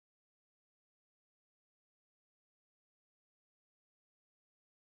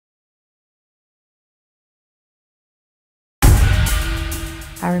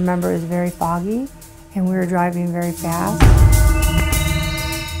I remember it was very foggy and we were driving very fast.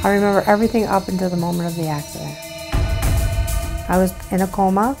 I remember everything up until the moment of the accident. I was in a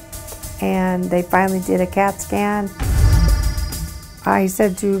coma and they finally did a CAT scan. I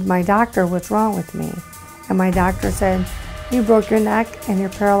said to my doctor, "What's wrong with me?" And my doctor said, "You broke your neck and you're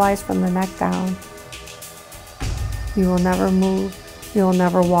paralyzed from the neck down. You will never move, you will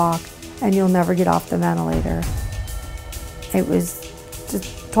never walk, and you'll never get off the ventilator." It was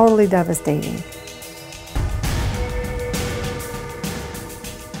just totally devastating.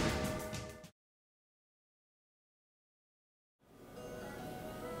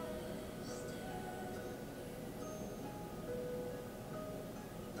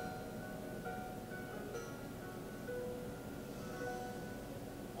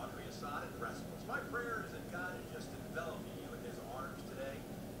 My prayer is that God is just enveloping you in his arms today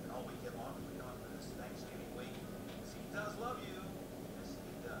and all weekend long as we go through this Thanksgiving week. Because he does love you. Yes,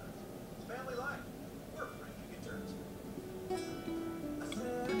 he does. It's family life. We're pretty good church.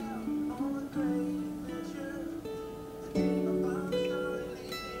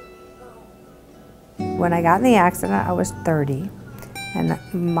 When I got in the accident, I was 30, and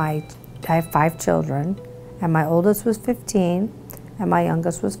I have 5 children, and my oldest was 15, and my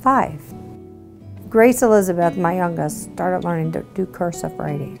youngest was 5. Grace Elizabeth, my youngest, started learning to do cursive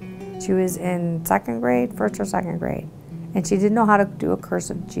writing. She was in 2nd grade, 1st or 2nd grade, and she didn't know how to do a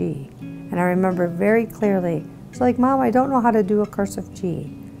cursive G. And I remember very clearly, she's like, "Mom, I don't know how to do a cursive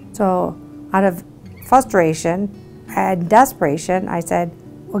G." So out of frustration and desperation, I said,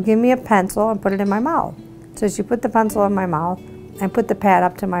 "Well, give me a pencil and put it in my mouth." So she put the pencil in my mouth and put the pad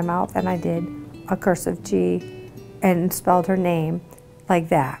up to my mouth, and I did a cursive G and spelled her name like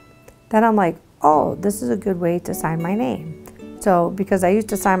that. Then I'm like, oh, this is a good way to sign my name. So, because I used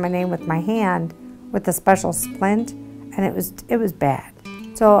to sign my name with my hand with a special splint, and it was bad.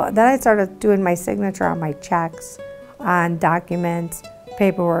 So then I started doing my signature on my checks, on documents,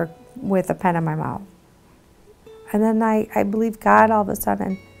 paperwork with a pen in my mouth. And then I believe God all of a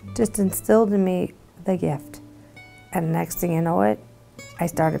sudden just instilled in me the gift. And next thing you know it, I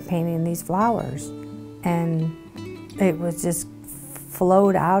started painting these flowers. And it was just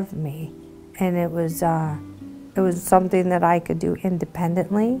flowed out of me. And it was something that I could do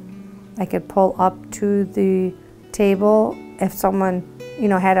independently. I could pull up to the table if someone,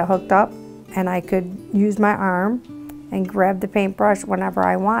 had it hooked up, and I could use my arm and grab the paintbrush whenever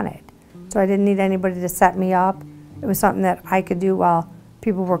I wanted. So I didn't need anybody to set me up. It was something that I could do while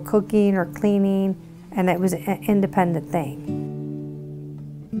people were cooking or cleaning, and it was an independent thing.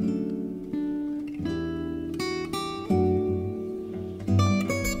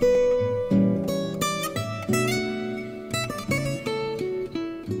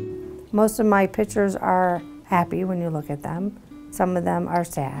 Most of my pictures are happy when you look at them. Some of them are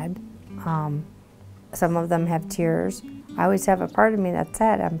sad. Some of them have tears. I always have a part of me that's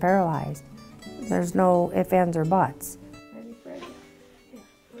sad. I'm paralyzed. There's no ifs, ands, or buts. Ready, Fred? Yeah.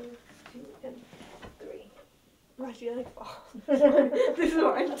 1, 2, and 3. Watch you like fall. This is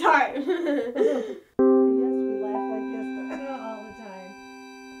my time. Yes, we laugh like this all the time.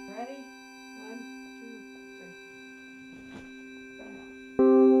 Ready? 1,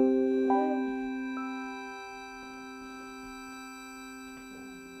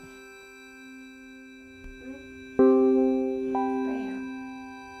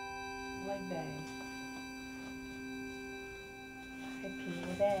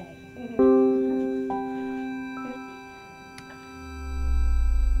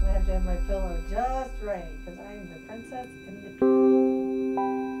 I have to have my pillow just right, because I'm the princess in the pea.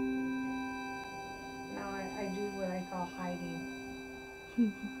 Now I do what I call hiding.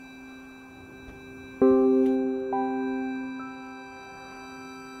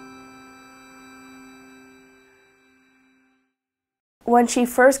 When she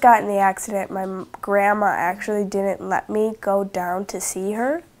first got in the accident, my grandma actually didn't let me go down to see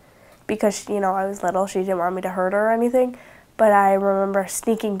her because, I was little. She didn't want me to hurt her or anything. But I remember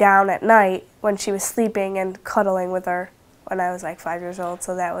sneaking down at night when she was sleeping and cuddling with her when I was like 5 years old.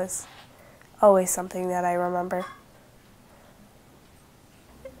 So that was always something that I remember.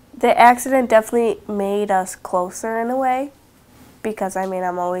 The accident definitely made us closer in a way because,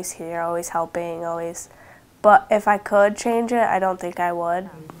 I'm always here, always helping, always. But if I could change it, I don't think I would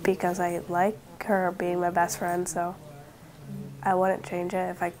because I like her being my best friend, so I wouldn't change it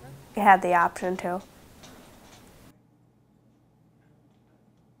if I had the option to.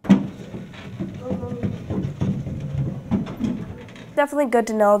 Definitely good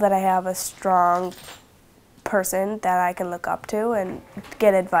to know that I have a strong person that I can look up to and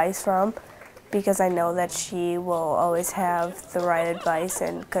get advice from. because I know that she will always have the right advice,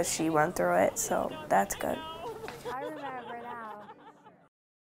 and because she went through it, so that's good. I remember now.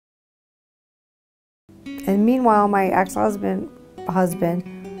 And meanwhile, my ex-husband was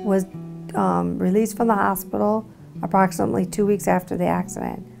released from the hospital approximately 2 weeks after the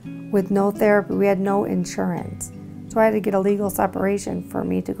accident with no therapy. We had no insurance. So I had to get a legal separation for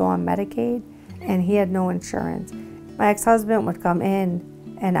me to go on Medicaid, and he had no insurance. My ex-husband would come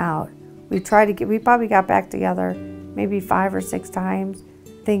in and out. We probably got back together maybe 5 or 6 times,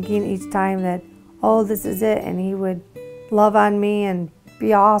 thinking each time that, oh, this is it, and he would love on me and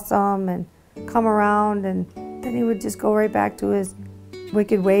be awesome and come around, and then he would just go right back to his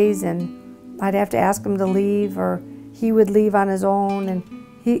wicked ways, and I'd have to ask him to leave, or he would leave on his own, and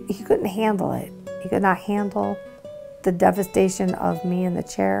he couldn't handle it. He could not handle the devastation of me in the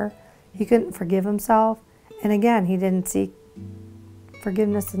chair. He couldn't forgive himself, and again, he didn't seek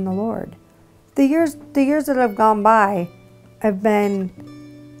forgiveness in the Lord. The years that have gone by have been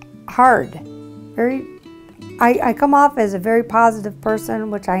hard. I come off as a very positive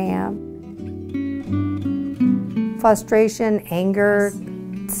person, which I am. Frustration, anger,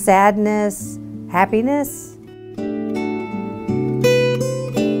 sadness, happiness.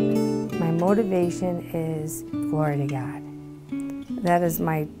 My motivation is glory to God. That is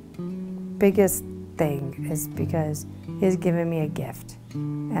my biggest thing, is because He's given me a gift.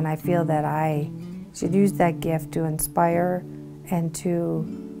 And I feel that I should use that gift to inspire and to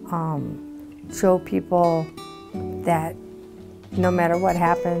show people that no matter what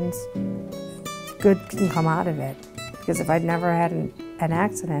happens, good can come out of it. Because if I'd never had an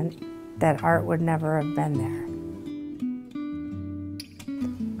accident, that art would never have been there.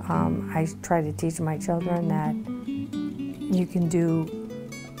 I try to teach my children that you can do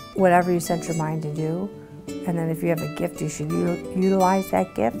whatever you set your mind to do, and then if you have a gift, you should utilize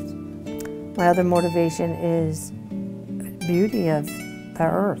that gift. My other motivation is beauty of the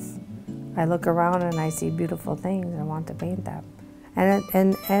earth. I look around and I see beautiful things and I want to paint them. And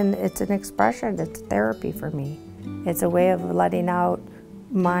it's an expression, it's therapy for me. It's a way of letting out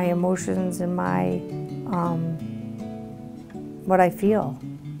my emotions and my, what I feel.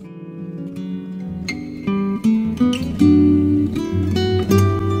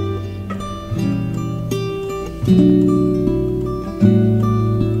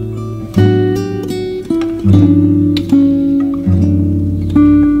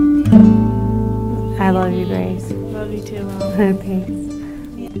 I love you, Grace. Love you too, Mom. Thanks.